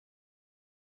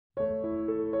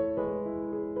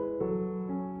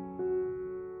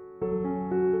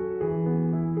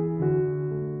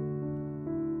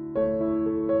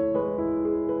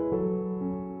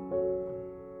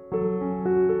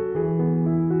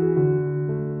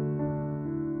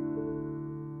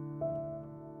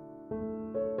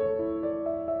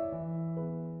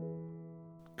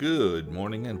Good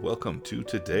morning and welcome to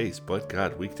today's But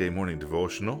God Weekday Morning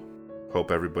Devotional.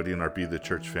 Hope everybody in our Be the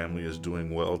Church family is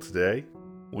doing well today.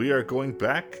 We are going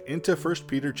back into 1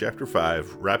 Peter chapter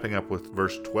 5, wrapping up with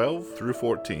verse 12 through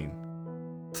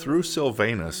 14. Through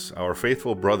Silvanus, our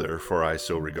faithful brother, for I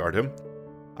so regard him,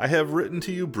 I have written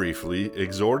to you briefly,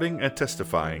 exhorting and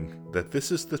testifying that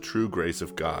this is the true grace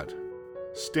of God.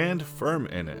 Stand firm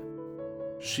in it.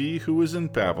 She who is in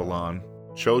Babylon,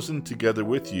 chosen together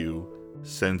with you,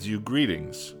 sends you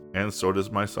greetings, and so does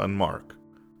my son Mark.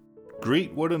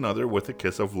 Greet one another with a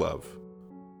kiss of love.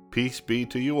 Peace be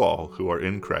to you all who are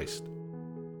in Christ.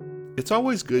 It's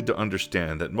always good to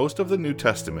understand that most of the New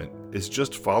Testament is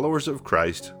just followers of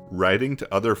Christ writing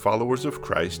to other followers of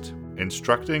Christ,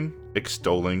 instructing,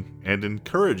 extolling, and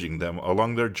encouraging them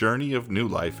along their journey of new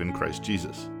life in Christ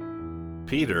Jesus.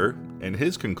 Peter, in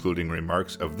his concluding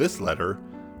remarks of this letter,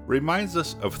 reminds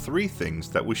us of three things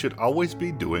that we should always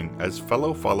be doing as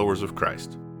fellow followers of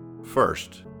Christ.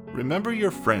 First, remember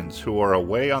your friends who are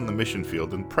away on the mission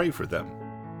field and pray for them.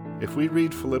 If we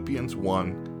read Philippians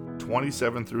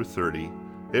 1:27 through 30,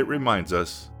 it reminds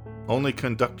us, only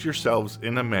conduct yourselves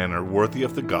in a manner worthy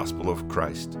of the gospel of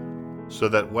Christ, so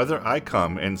that whether I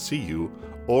come and see you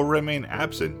or remain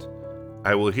absent,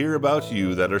 I will hear about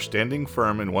you that are standing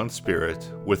firm in one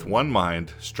spirit, with one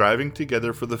mind, striving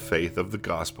together for the faith of the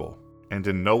gospel, and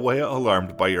in no way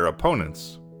alarmed by your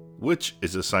opponents, which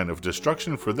is a sign of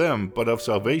destruction for them, but of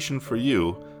salvation for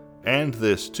you, and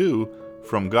this too,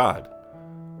 from God.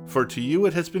 For to you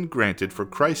it has been granted for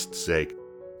Christ's sake,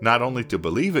 not only to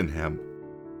believe in him,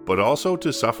 but also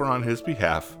to suffer on his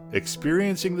behalf,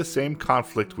 experiencing the same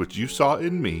conflict which you saw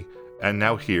in me, and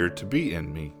now hear to be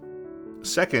in me.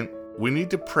 Second, we need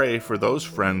to pray for those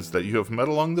friends that you have met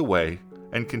along the way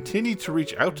and continue to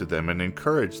reach out to them and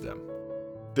encourage them.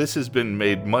 This has been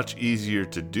made much easier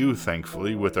to do,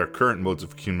 thankfully, with our current modes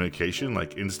of communication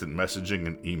like instant messaging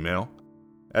and email.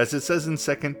 As it says in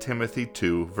 2 Timothy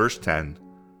 2, verse 10,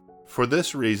 "For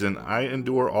this reason I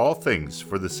endure all things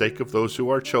for the sake of those who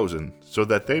are chosen, so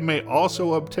that they may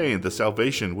also obtain the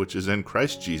salvation which is in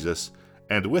Christ Jesus,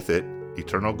 and with it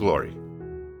eternal glory."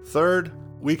 Third,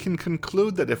 we can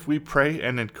conclude that if we pray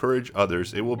and encourage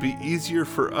others, it will be easier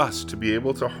for us to be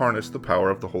able to harness the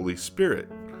power of the Holy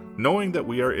Spirit, knowing that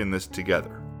we are in this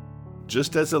together.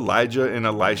 Just as Elijah and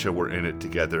Elisha were in it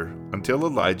together, until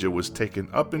Elijah was taken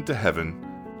up into heaven,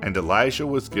 and Elisha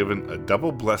was given a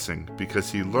double blessing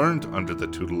because he learned under the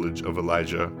tutelage of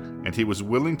Elijah, and he was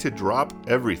willing to drop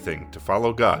everything to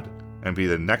follow God and be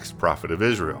the next prophet of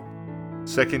Israel.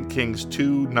 2 Kings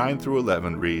 2:9 through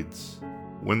 11 reads,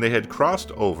 "When they had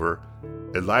crossed over,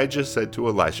 Elijah said to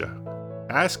Elisha,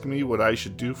 'Ask me what I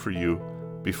should do for you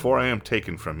before I am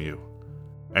taken from you.'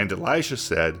 And Elisha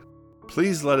said,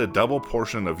 'Please let a double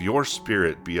portion of your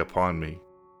spirit be upon me.'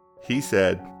 He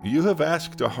said, 'You have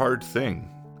asked a hard thing.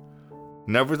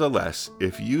 Nevertheless,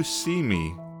 if you see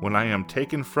me when I am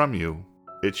taken from you,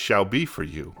 it shall be for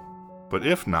you. But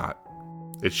if not,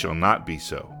 it shall not be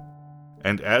so.'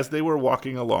 And as they were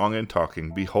walking along and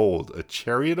talking, behold, a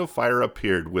chariot of fire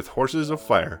appeared with horses of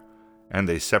fire, and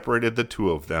they separated the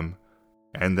two of them.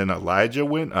 And then Elijah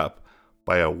went up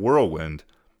by a whirlwind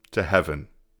to heaven."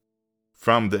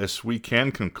 From this, we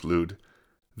can conclude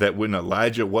that when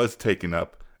Elijah was taken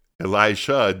up,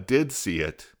 Elisha did see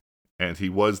it, and he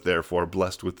was therefore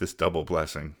blessed with this double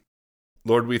blessing.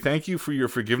 Lord, we thank you for your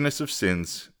forgiveness of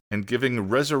sins and giving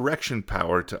resurrection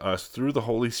power to us through the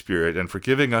Holy Spirit, and for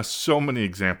giving us so many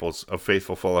examples of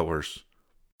faithful followers.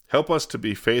 Help us to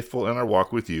be faithful in our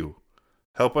walk with you.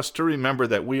 Help us to remember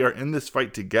that we are in this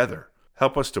fight together.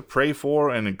 Help us to pray for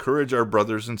and encourage our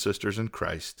brothers and sisters in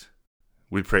Christ.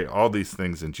 We pray all these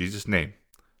things in Jesus' name.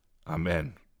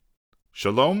 Amen.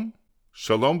 Shalom,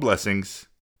 shalom blessings,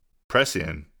 press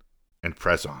in and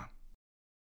press on.